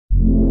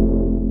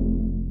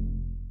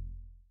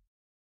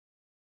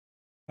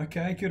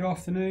Okay, good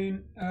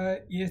afternoon,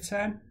 Year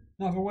 10,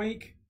 another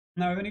week.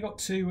 No, we've only got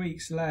 2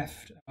 weeks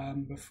left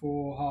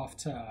before half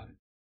term.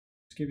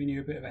 Just giving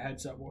you a bit of a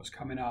heads up what's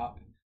coming up.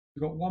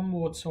 We've got one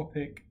more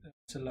topic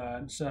to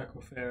learn,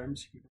 circle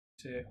theorems. You can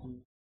see it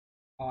on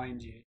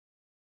behind you.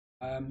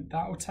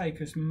 That will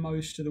take us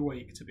most of the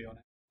week, to be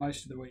honest.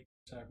 Most of the week,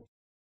 circle.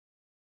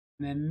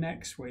 And then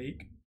next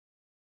week,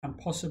 and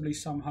possibly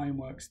some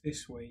homeworks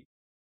this week,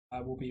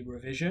 will be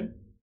revision.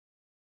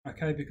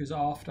 Okay, because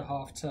after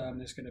half term,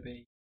 there's going to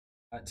be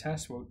a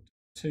test, well,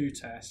 two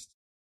tests,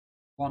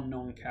 one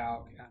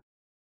non-calc and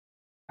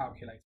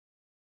calculator.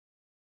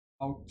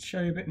 I'll show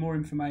you a bit more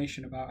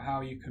information about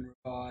how you can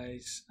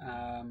revise.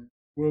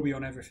 We'll be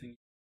on everything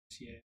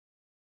this year.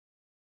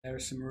 There are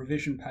some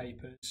revision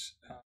papers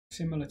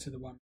similar to the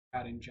one we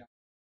had in January,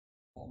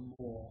 or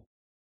more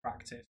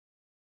practice.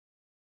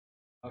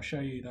 I'll show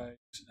you those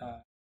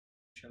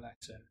each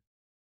lesson.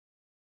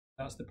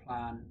 That's the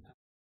plan.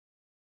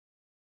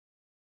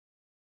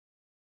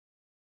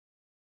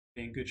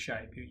 Be in good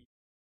shape. You're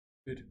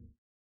good,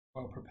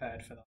 well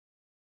prepared for that.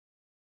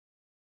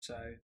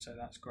 So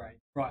that's great.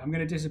 Right, I'm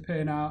going to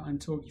disappear now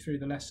and talk you through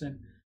the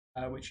lesson,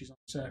 which is on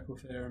circle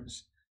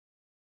theorems.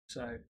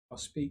 So I'll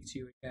speak to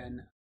you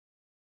again.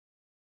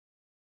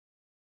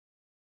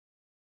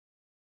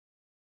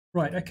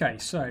 Right, okay,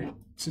 so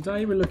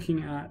today we're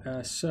looking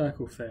at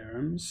circle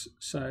theorems.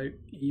 So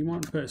you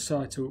want to put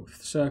aside to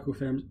circle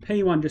theorems.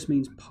 P1 just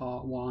means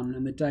part 1,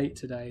 and the date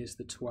today is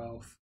the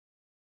 12th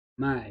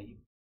May.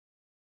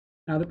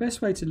 Now, the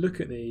best way to look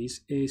at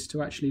these is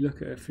to actually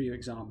look at a few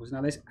examples.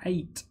 Now, there's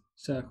 8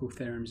 circle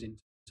theorems in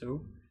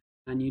total,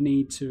 and you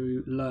need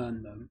to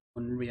learn them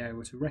and be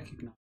able to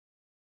recognise.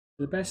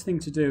 The best thing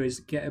to do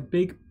is get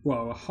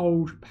a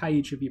whole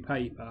page of your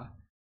paper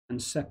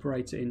and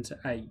separate it into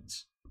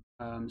 8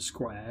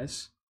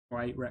 squares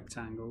or 8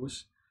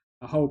 rectangles,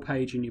 a whole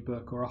page in your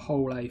book or a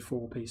whole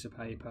A4 piece of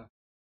paper.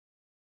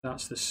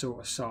 That's the sort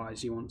of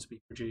size you want to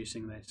be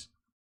producing this.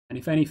 And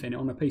if anything,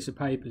 on a piece of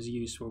paper is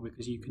useful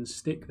because you can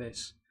stick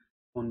this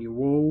on your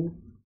wall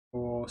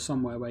or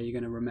somewhere where you're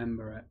going to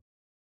remember it.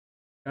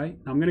 Okay,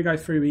 now I'm going to go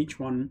through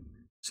each one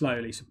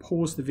slowly. So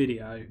pause the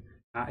video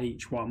at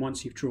each one.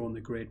 Once you've drawn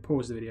the grid,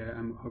 pause the video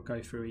and I'll go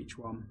through each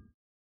one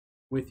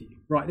with you.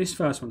 Right, this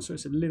first one, so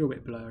it's a little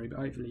bit blurry, but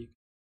hopefully you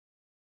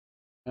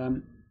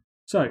can.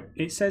 So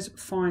it says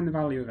find the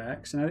value of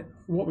x. Now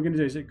what we're going to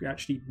do is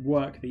actually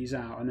work these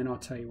out and then I'll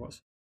tell you what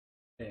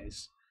it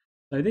is.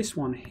 So this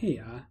one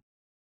here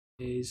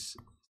is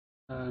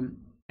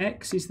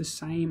x is the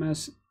same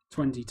as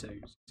 22. So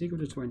it's equal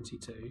to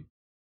 22.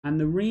 And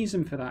the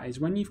reason for that is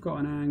when you've got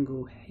an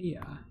angle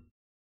here,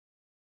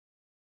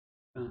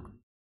 so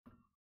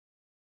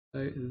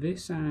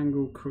this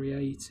angle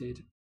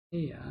created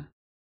here,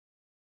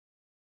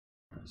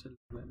 that's a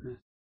little bit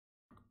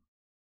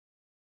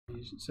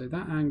messy. So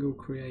that angle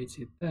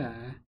created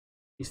there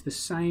is the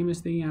same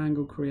as the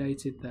angle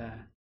created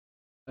there.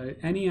 So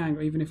any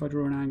angle, even if I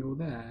draw an angle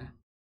there,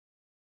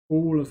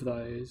 all of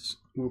those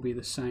will be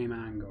the same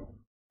angle.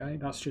 Okay,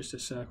 that's just a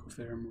circle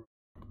theorem rule.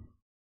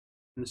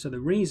 And so the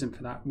reason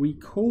for that, we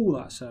call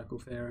that circle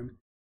theorem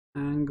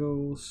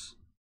angles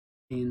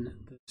in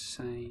the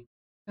same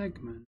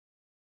segment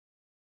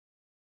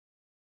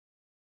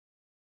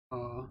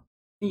are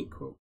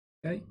equal.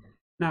 Okay.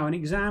 Now an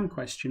exam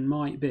question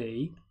might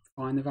be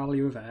find the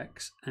value of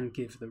x and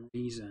give the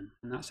reason,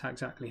 and that's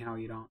exactly how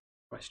you'd answer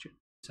the question.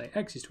 Say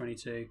x is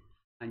 22,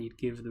 and you'd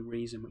give the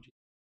reason, which is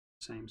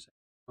the same segment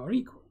are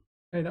equal.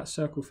 Okay, that's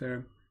circle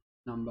theorem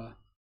number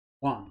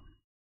 1.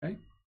 Okay.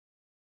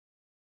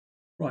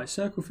 Right,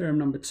 circle theorem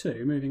number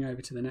 2, moving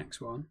over to the next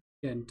one.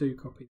 Again, do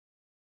copy.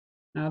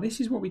 Now,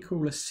 this is what we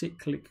call a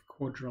cyclic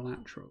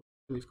quadrilateral.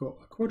 We've got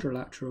a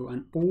quadrilateral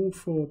and all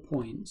 4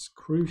 points,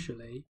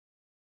 crucially,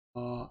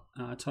 are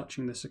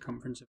touching the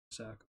circumference of the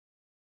circle.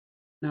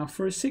 Now,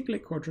 for a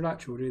cyclic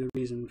quadrilateral, we'll do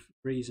the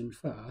reason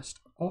first.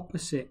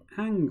 Opposite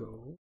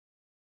angle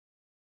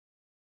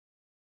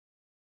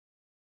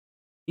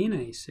in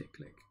a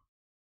cyclic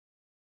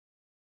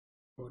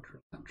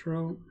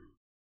quadrilateral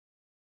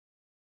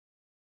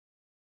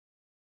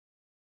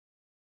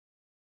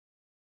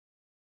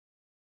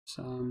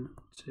sum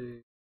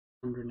to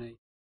 180.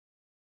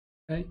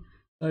 Okay,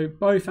 so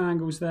both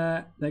angles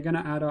there, they're going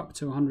to add up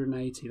to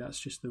 180. That's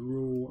just the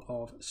rule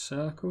of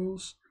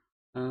circles.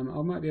 I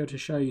might be able to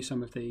show you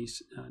some of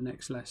these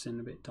next lesson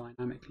a bit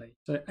dynamically.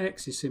 So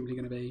x is simply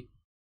going to be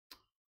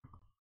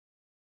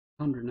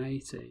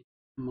 180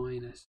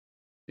 minus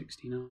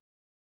 69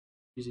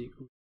 is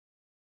equal to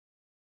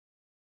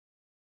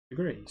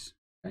degrees.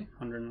 Okay,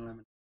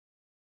 111.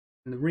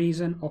 And the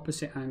reason,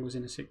 opposite angles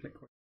in a cyclic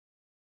quadrilateral.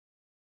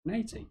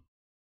 180.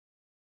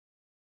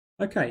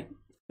 Okay,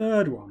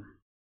 third one,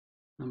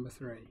 number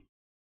 3.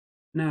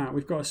 Now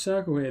we've got a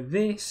circle here.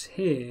 This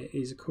here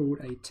is called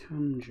a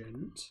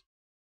tangent.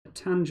 A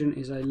tangent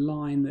is a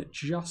line that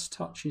just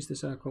touches the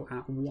circle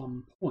at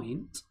one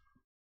point.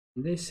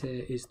 And this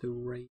here is the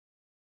radius.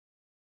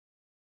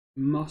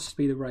 It must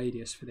be the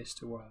radius for this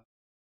to work.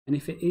 And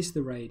if it is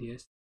the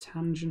radius,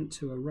 tangent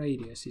to a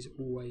radius is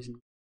always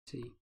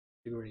 90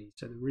 degrees.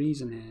 So the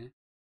reason here,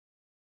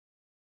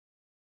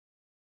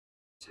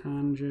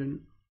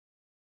 tangent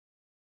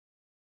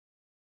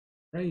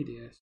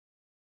radius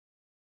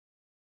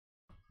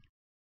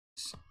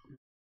is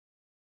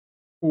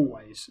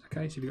always,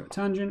 okay, so if you've got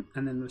tangent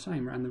and then the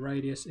same around the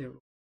radius, it will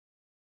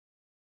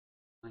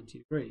 90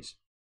 degrees.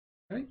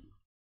 Okay,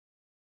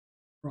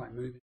 right,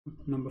 moving on.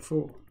 Number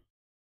 4.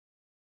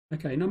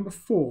 Okay, number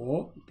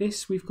 4,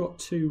 this we've got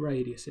 2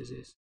 radiuses,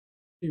 is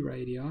 2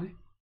 radii.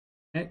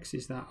 X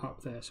is that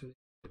up there, so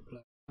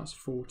that's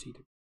 40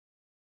 degrees.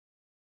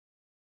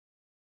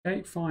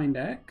 Okay, find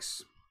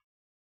X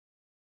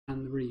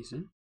and the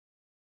reason.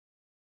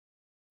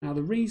 Now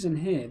the reason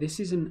here, this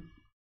isn't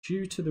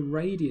due to the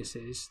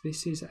radiuses,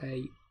 this is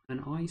an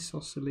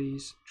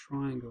isosceles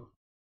triangle.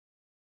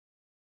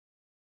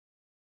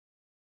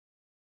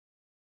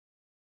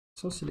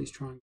 Isosceles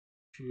triangle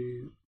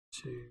due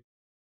to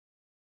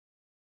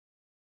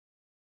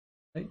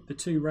the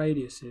 2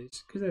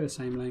 radiuses, because they're the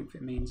same length,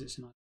 it means it's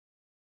an isosceles.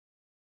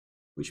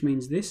 Which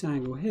means this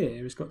angle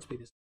here has got to be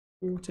the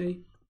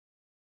 40,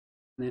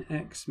 and then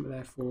X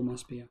therefore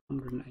must be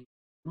 180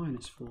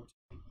 minus 40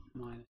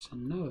 minus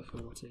another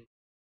 40,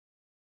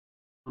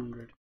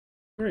 100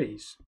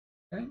 degrees.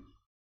 Okay.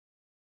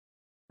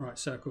 Right,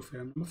 circle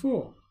theorem number 4.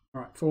 All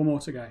right, 4 more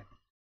to go.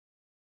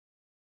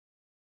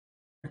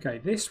 Okay,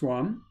 this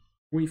one,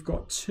 we've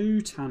got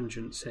 2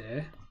 tangents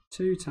here.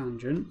 2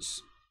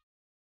 tangents.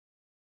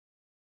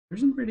 There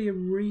isn't really a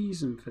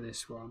reason for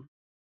this one,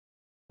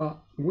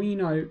 but we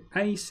know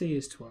AC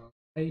is 12,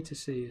 A to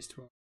C is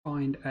 12.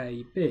 Find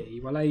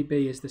AB. Well,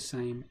 AB is the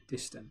same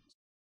distance.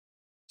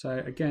 So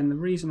again, the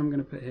reason I'm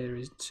going to put here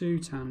is 2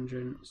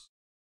 tangents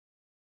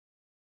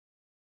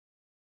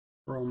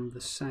from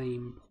the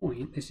same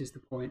point. This is the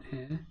point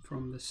here,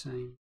 from the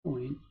same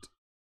point.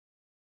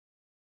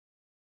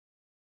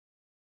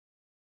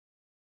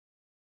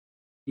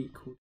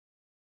 Equal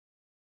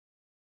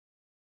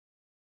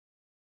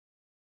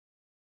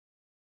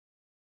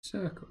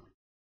circle.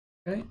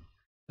 Okay,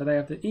 so they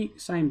have the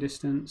same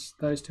distance,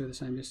 those 2 are the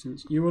same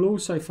distance. You will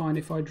also find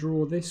if I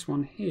draw this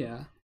one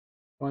here,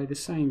 by the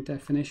same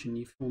definition,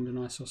 you formed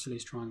an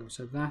isosceles triangle.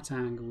 So that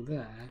angle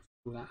there,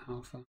 call that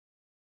alpha,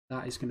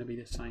 that is going to be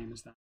the same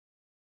as that.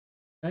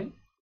 Okay,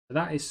 so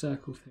that is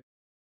circle theorem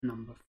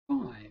number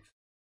 5.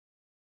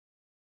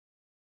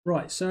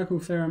 Right, circle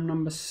theorem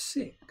number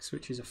 6,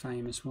 which is a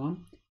famous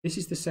one. This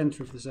is the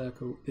centre of the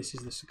circle, this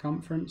is the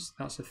circumference,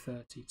 that's a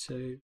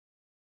 32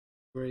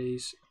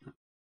 degrees.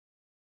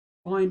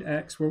 Find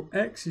X, well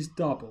X is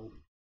double,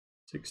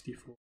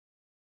 64.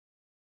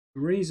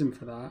 The reason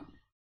for that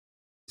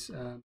is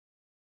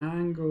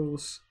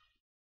angles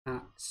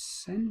at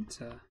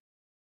centre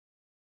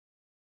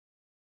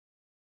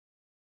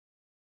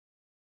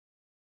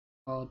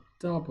are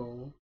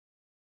double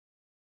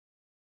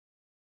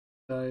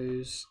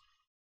those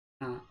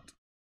at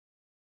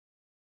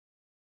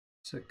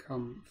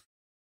circumference.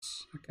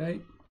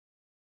 Okay,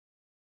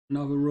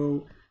 another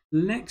rule.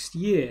 Next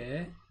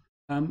year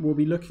we'll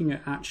be looking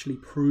at actually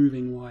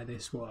proving why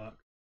this works.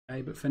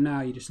 Okay, but for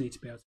now you just need to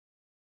be able to.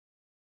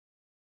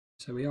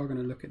 So we are going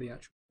to look at the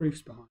actual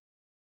proofs behind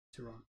it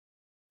later on.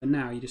 But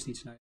now you just need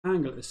to know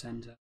angle at the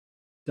centre,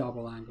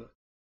 double angle,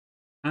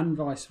 and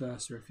vice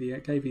versa. If he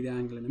gave you the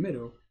angle in the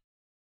middle,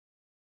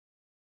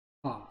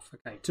 half.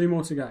 Okay, 2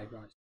 more to go,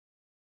 guys.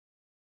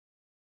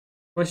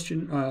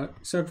 Question,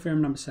 circle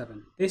theorem number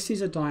 7. This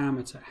is a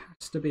diameter, it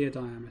has to be a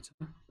diameter.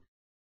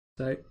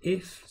 So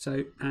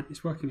and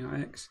it's working out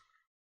X.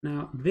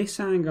 Now this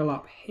angle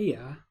up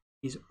here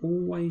is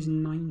always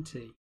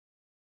 90.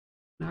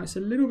 Now it's a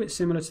little bit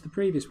similar to the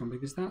previous one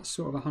because that's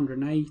sort of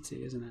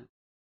 180, isn't it?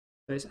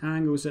 So it's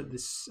angles at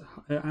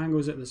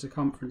the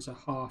circumference are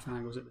half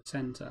angles at the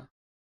centre.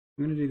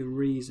 I'm going to do the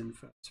reason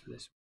first for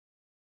this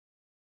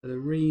one. So the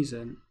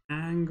reason,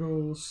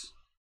 angles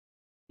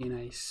in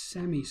a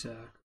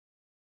semicircle.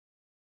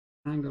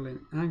 Angle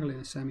in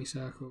a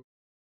semicircle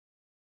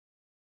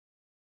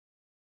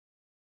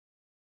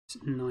is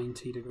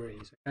 90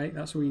 degrees. Okay,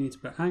 that's all you need to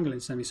put. Angle in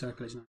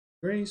semicircle is 90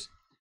 degrees,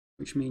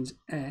 which means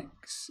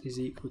X is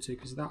equal to,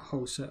 because that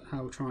whole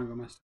triangle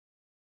must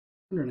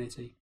have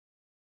 180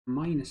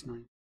 minus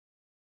 90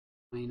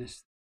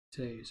 minus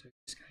 2. So in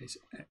this case,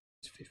 X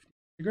is 50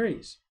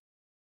 degrees.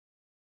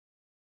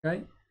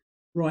 Okay,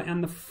 right,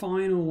 and the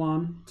final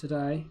one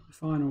today, the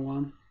final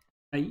one,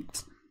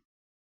 8.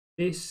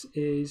 This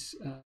is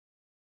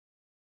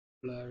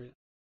blurry.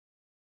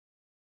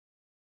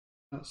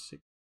 That's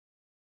 6.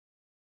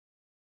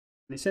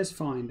 And it says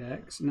find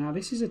X. Now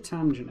this is a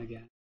tangent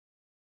again.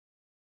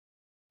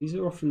 These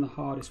are often the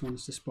hardest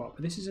ones to spot,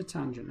 but this is a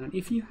tangent. And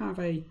if you have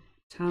a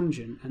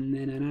tangent and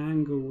then an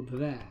angle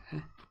there,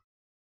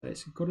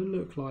 it's got to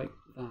look like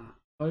that.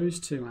 Those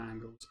 2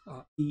 angles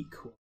are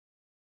equal.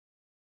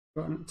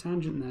 Got a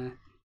tangent there.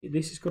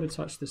 This has got to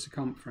touch the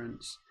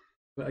circumference.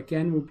 But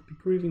again, we'll be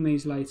proving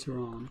these later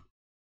on.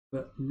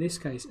 But in this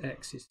case,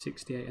 X is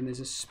 68, and there's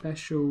a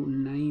special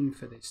name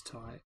for this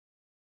type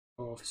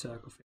of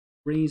circle theorem.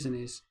 The reason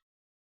is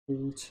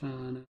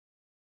alternate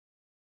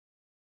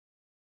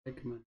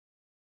segment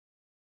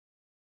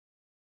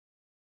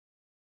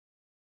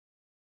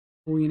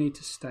all you need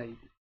to state.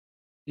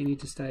 You need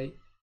to state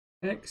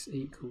x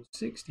equals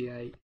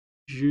 68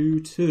 due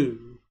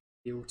to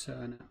the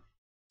alternate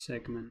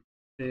segment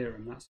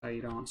theorem. That's how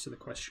you'd answer the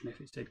question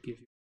if it said give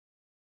you.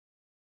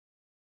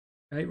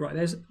 Okay, right,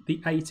 there's the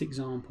 8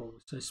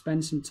 examples. So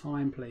spend some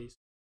time, please,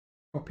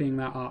 copying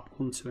that up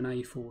onto an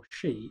A4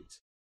 sheet.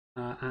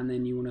 And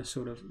then you want to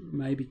sort of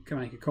maybe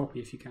make a copy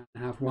if you can,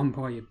 have one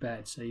by your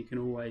bed so you can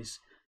always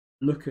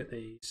look at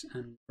these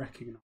and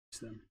recognise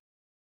them.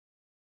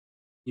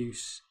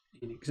 Use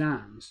in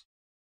exams.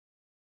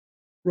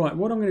 Right,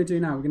 what I'm going to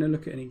do now, we're going to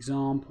look at an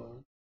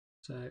example.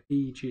 So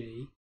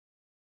e.g.,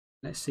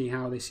 let's see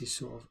how this is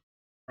sort of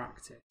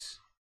practice.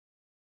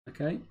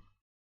 Okay,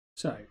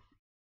 so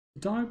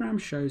the diagram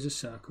shows a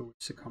circle with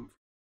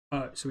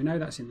circumference. So we know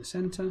that's in the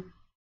centre.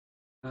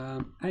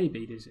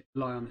 AB, does it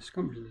lie on the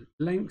circumference?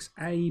 Lengths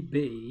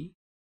AB,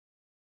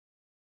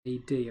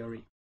 AD are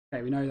equal.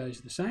 Okay, we know those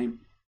are the same.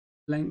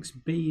 Lengths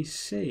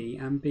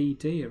BC and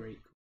BD are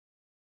equal.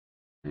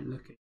 Don't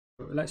look at it,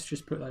 but let's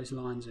just put those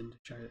lines in to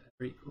show that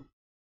they're equal.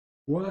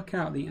 Work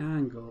out the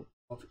angle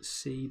of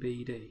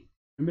CBD.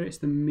 Remember, it's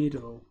the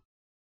middle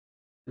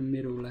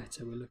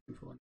letter we're looking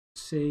for.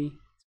 C,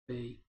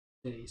 B,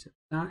 D. So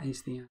that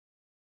is the angle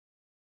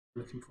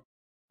we're looking for.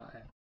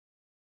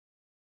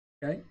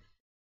 Okay.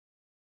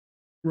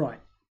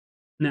 Right,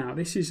 now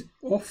this is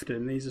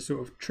often, these are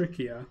sort of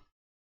trickier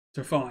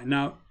to find.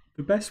 Now,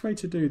 the best way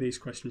to do these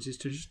questions is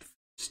to just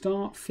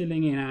start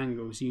filling in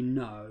angles you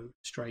know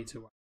straight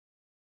away.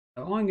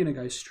 So I'm going to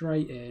go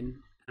straight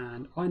in,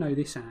 and I know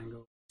this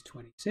angle is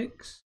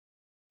 26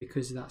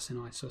 because that's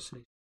an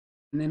isosceles.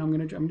 And then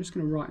I'm just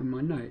going to write in my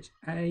notes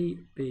A,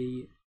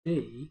 B,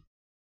 D.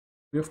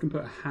 We often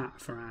put a hat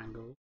for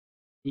angle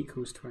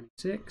equals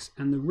 26,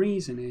 and the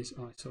reason is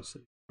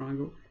isosceles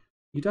triangle.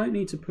 You don't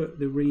need to put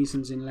the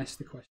reasons unless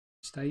the question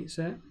states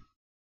it.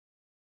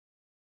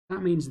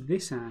 That means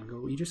this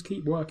angle, you just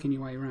keep working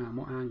your way around.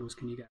 What angles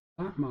can you get?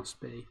 That must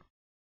be,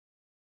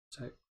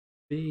 so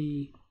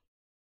BD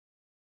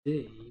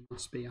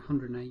must be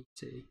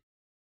 180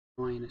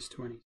 minus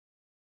 26,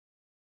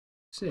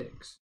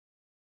 which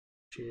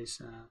is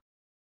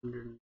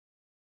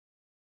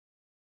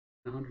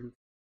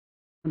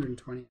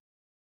 120.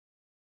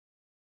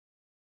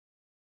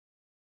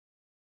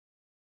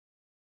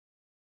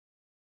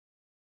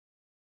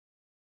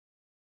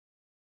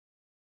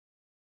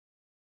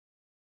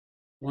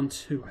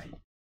 128.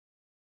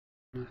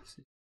 Maths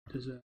is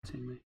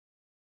deserting me.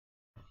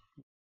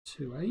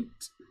 28.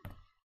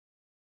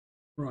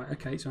 Right,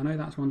 okay, so I know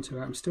that's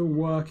 128. I'm still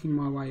working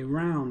my way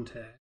around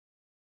here.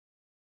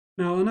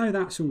 Now, I know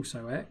that's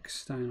also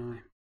x, don't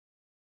I?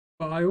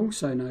 But I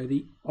also know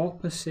the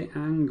opposite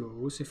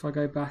angles. If I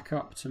go back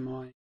up to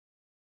my...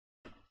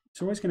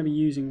 It's always going to be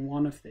using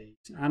one of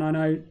these. And I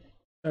know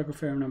circle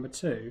theorem number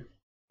 2,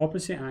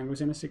 opposite angles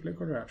in a cyclic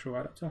quadrilateral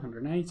add up to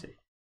 180.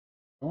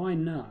 So I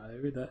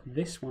know that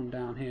this one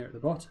down here at the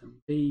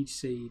bottom,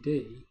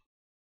 BCD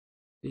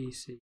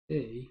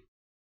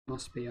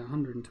must be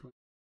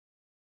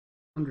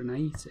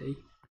 180,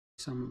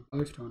 some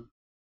both on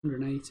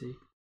 180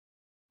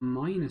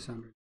 minus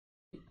 100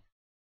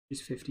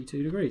 is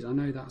 52 degrees. I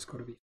know that's got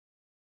to be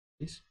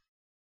 50.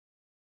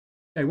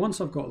 Okay, once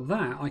I've got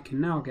that, I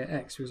can now get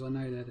x because I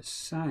know they're the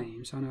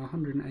same. So I know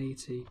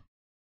 180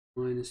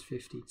 minus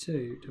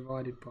 52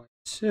 divided by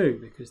 2,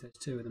 because there's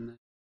 2 of them there,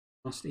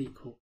 must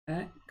equal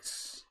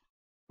x,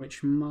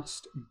 which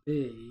must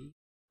be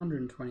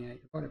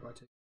 128 divided by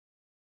 2,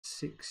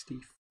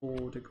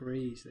 64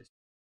 degrees. This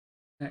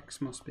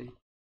x must be.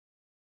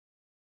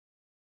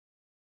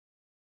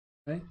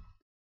 Okay.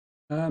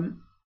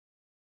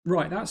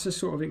 Right, that's a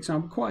sort of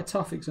example, quite a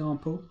tough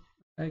example.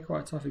 Okay,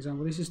 quite a tough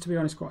example. This is, to be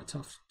honest, quite a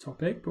tough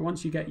topic, but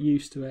once you get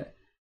used to it,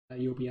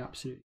 you'll be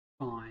absolutely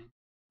fine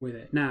with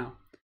it. Now,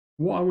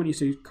 what I want you to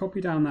do is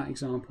copy down that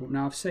example.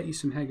 Now, I've set you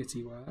some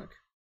Hegarty work.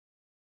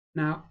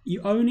 Now,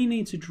 you only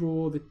need to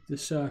draw the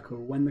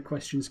circle when the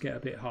questions get a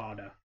bit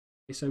harder.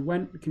 Okay, so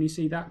can you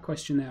see that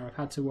question there? I've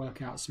had to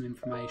work out some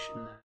information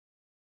there,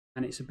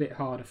 and it's a bit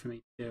harder for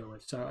me to deal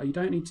with. So you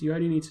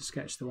only need to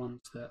sketch the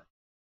ones that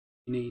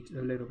you need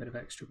a little bit of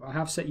extra. But I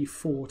have set you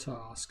 4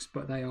 tasks,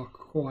 but they are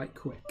quite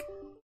quick.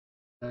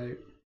 So,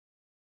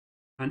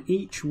 and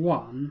each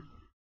one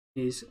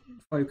is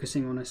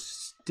focusing on a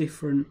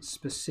different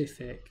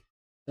specific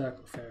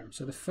circle theorem.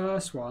 So the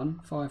first one,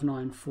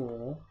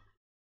 594,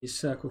 is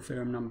circle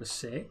theorem number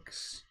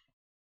 6.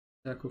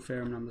 Circle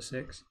theorem number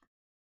 6.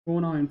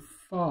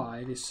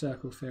 495 is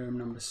circle theorem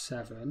number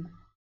 7.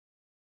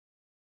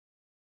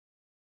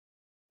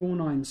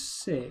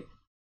 496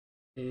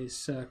 is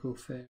circle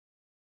theorem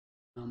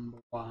number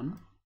 1.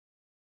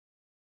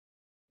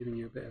 Giving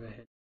you a bit of a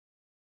hint.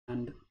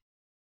 And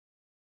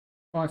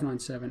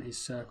 597 is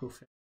circle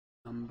theorem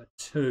number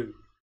 2.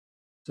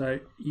 So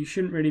you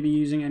shouldn't really be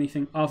using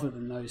anything other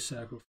than those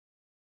circle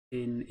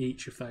in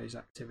each of those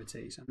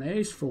activities. And there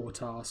is 4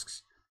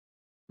 tasks,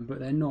 but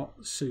they're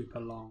not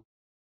super long,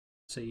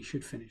 so you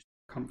should finish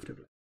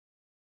comfortably.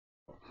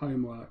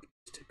 Homework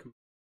is to complete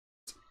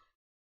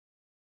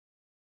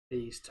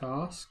these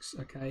tasks.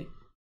 Okay,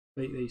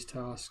 complete these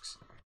tasks.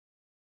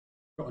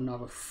 Got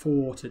another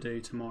 4 to do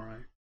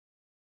tomorrow.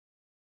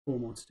 4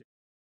 more to do.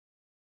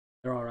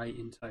 There are 8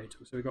 in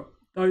total. So we've got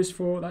those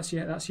 4. That's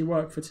your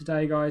work for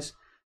today, guys.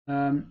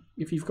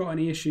 If you've got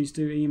any issues,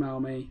 do email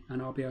me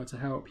and I'll be able to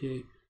help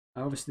you.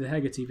 Obviously, the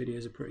Hegarty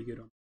videos are pretty good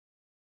on.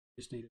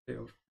 Just need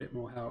a bit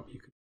more help. You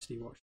can see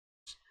watch.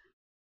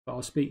 But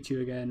I'll speak to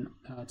you again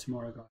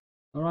tomorrow, guys.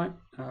 All right.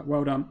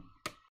 Well done.